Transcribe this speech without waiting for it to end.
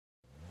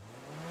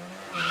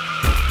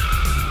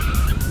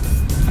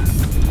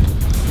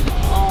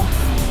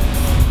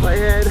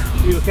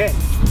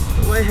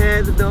my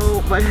head,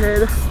 no, my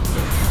head.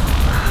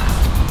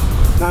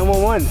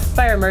 911.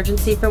 Fire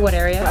emergency for what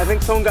area? I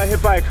think someone got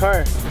hit by a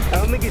car. I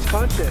don't think he's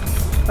conscious.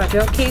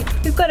 Roger, okay.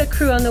 We've got a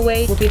crew on the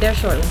way. We'll be there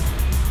shortly.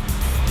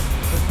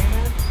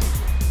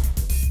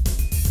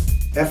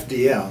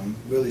 FDM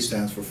really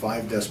stands for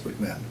 5 Desperate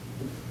Men.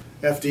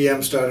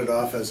 FDM started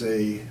off as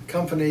a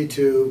company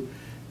to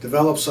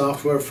develop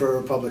software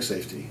for public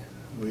safety.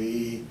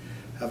 We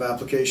have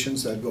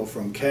applications that go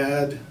from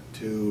CAD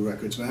to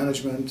records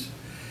management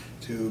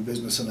to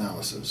business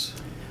analysis.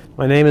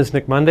 My name is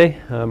Nick Monday.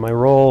 My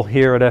role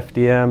here at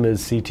FDM is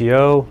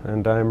CTO,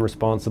 and I'm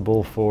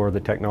responsible for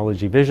the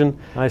technology vision.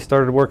 I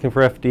started working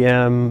for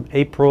FDM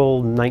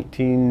April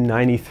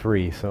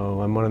 1993,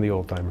 so I'm one of the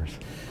old-timers.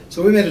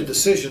 So we made a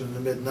decision in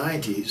the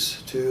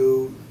mid-90s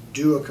to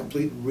do a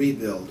complete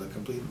rebuild, a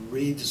complete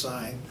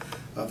redesign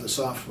of the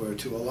software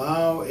to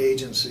allow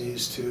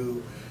agencies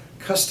to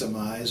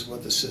customize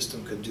what the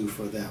system could do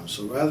for them.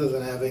 So rather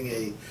than having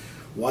a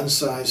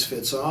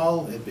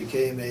one-size-fits-all, it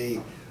became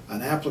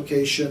an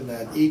application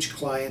that each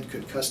client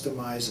could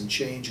customize and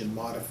change and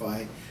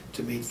modify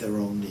to meet their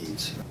own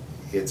needs.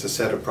 It's a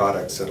set of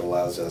products that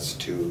allows us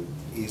to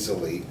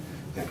easily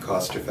and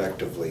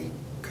cost-effectively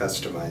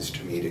customize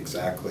to meet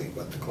exactly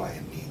what the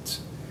client needs.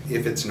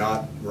 If it's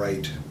not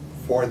right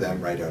for them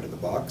right out of the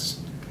box,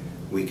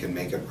 we can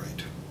make it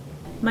right.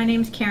 My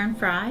name's Karen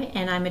Fry,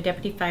 and I'm a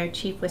Deputy Fire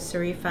Chief with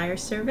Surrey Fire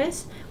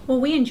Service.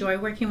 Well, we enjoy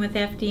working with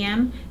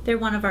FDM. They're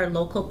one of our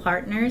local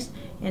partners,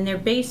 and they're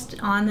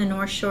based on the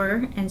North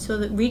Shore, and so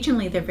that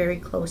regionally they're very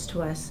close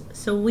to us.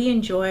 So we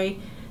enjoy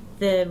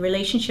the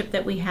relationship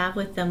that we have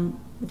with them.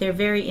 They're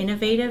very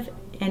innovative,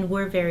 and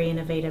we're very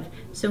innovative.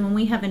 So when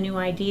we have a new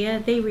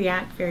idea, they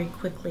react very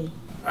quickly.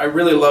 I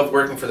really love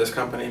working for this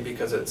company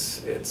because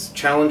it's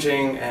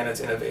challenging and it's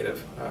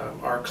innovative.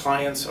 Our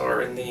clients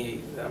are in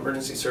the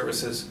emergency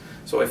services,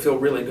 so I feel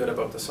really good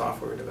about the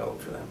software we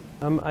developed for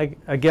them.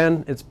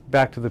 Again, it's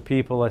back to the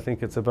people. I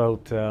think it's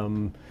about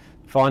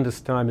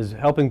fondest time is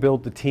helping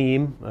build the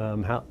team,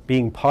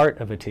 being part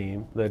of a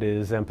team that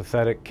is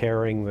empathetic,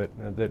 caring,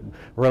 that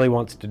really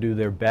wants to do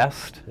their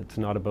best. It's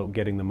not about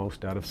getting the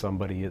most out of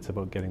somebody, it's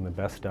about getting the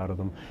best out of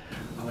them.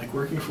 I like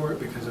working for it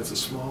because it's a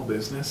small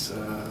business.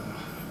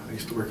 I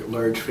used to work at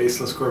large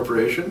faceless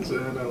corporations,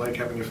 and I like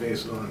having a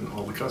face on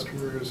all the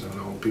customers and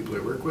all the people I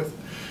work with,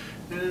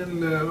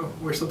 and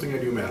where something I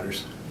do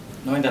matters.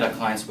 Knowing that our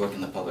clients work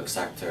in the public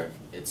sector,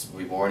 it's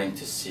rewarding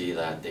to see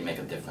that they make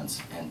a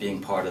difference, and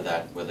being part of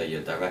that, whether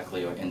you're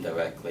directly or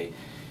indirectly,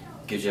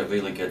 gives you a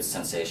really good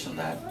sensation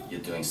that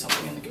you're doing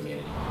something in the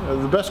community.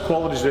 The best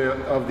qualities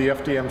of the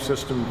FDM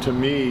system to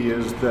me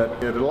is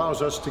that it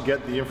allows us to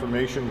get the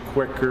information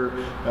quicker,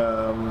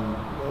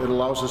 it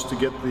allows us to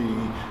get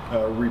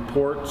the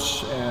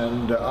reports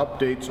and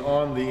updates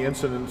on the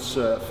incidents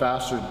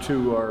faster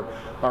to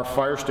our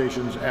fire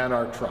stations and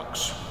our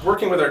trucks.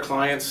 Working with our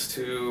clients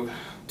to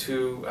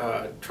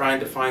try and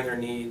define their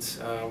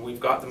needs, we've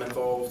got them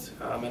involved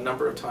a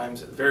number of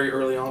times very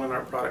early on in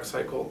our product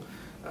cycle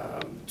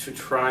to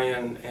try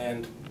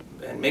and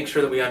make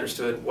sure that we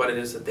understood what it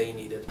is that they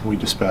needed. We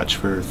dispatch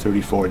for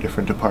 34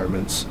 different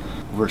departments,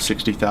 over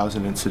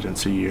 60,000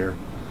 incidents a year,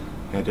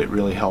 and it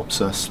really helps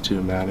us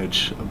to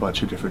manage a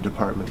bunch of different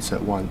departments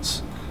at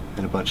once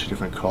and a bunch of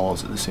different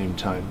calls at the same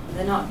time.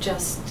 They're not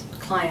just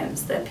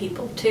clients, they're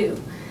people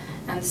too,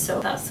 and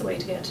so that's the way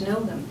to get to know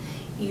them.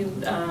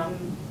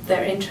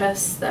 Their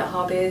interests, their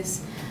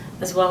hobbies,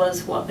 as well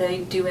as what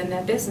they do in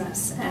their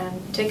business,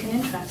 and take an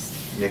interest.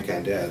 Nick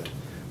and Ed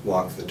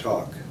walk the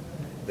talk.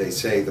 They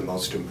say the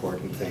most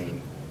important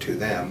thing to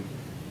them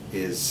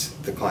is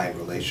the client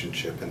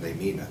relationship, and they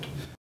mean it.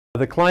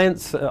 The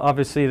clients,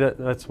 obviously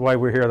that's why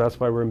we're here, that's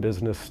why we're in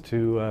business,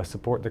 to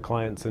support the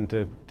clients and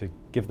to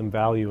give them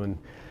value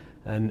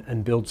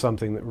and build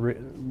something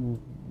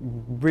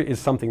that is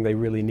something they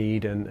really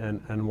need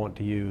and want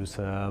to use.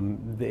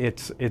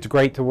 It's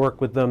great to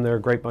work with them. They're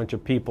a great bunch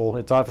of people.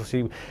 It's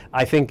obviously,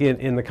 I think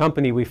in the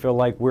company we feel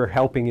like we're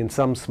helping in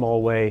some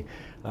small way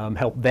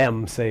help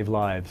them save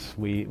lives.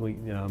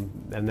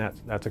 And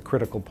that's a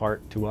critical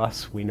part to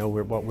us. We know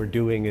what we're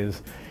doing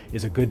is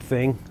a good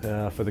thing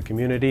for the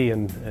community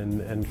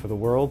and for the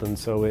world, and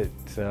so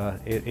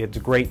it's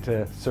great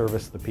to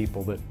service the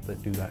people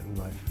that do that in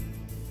life.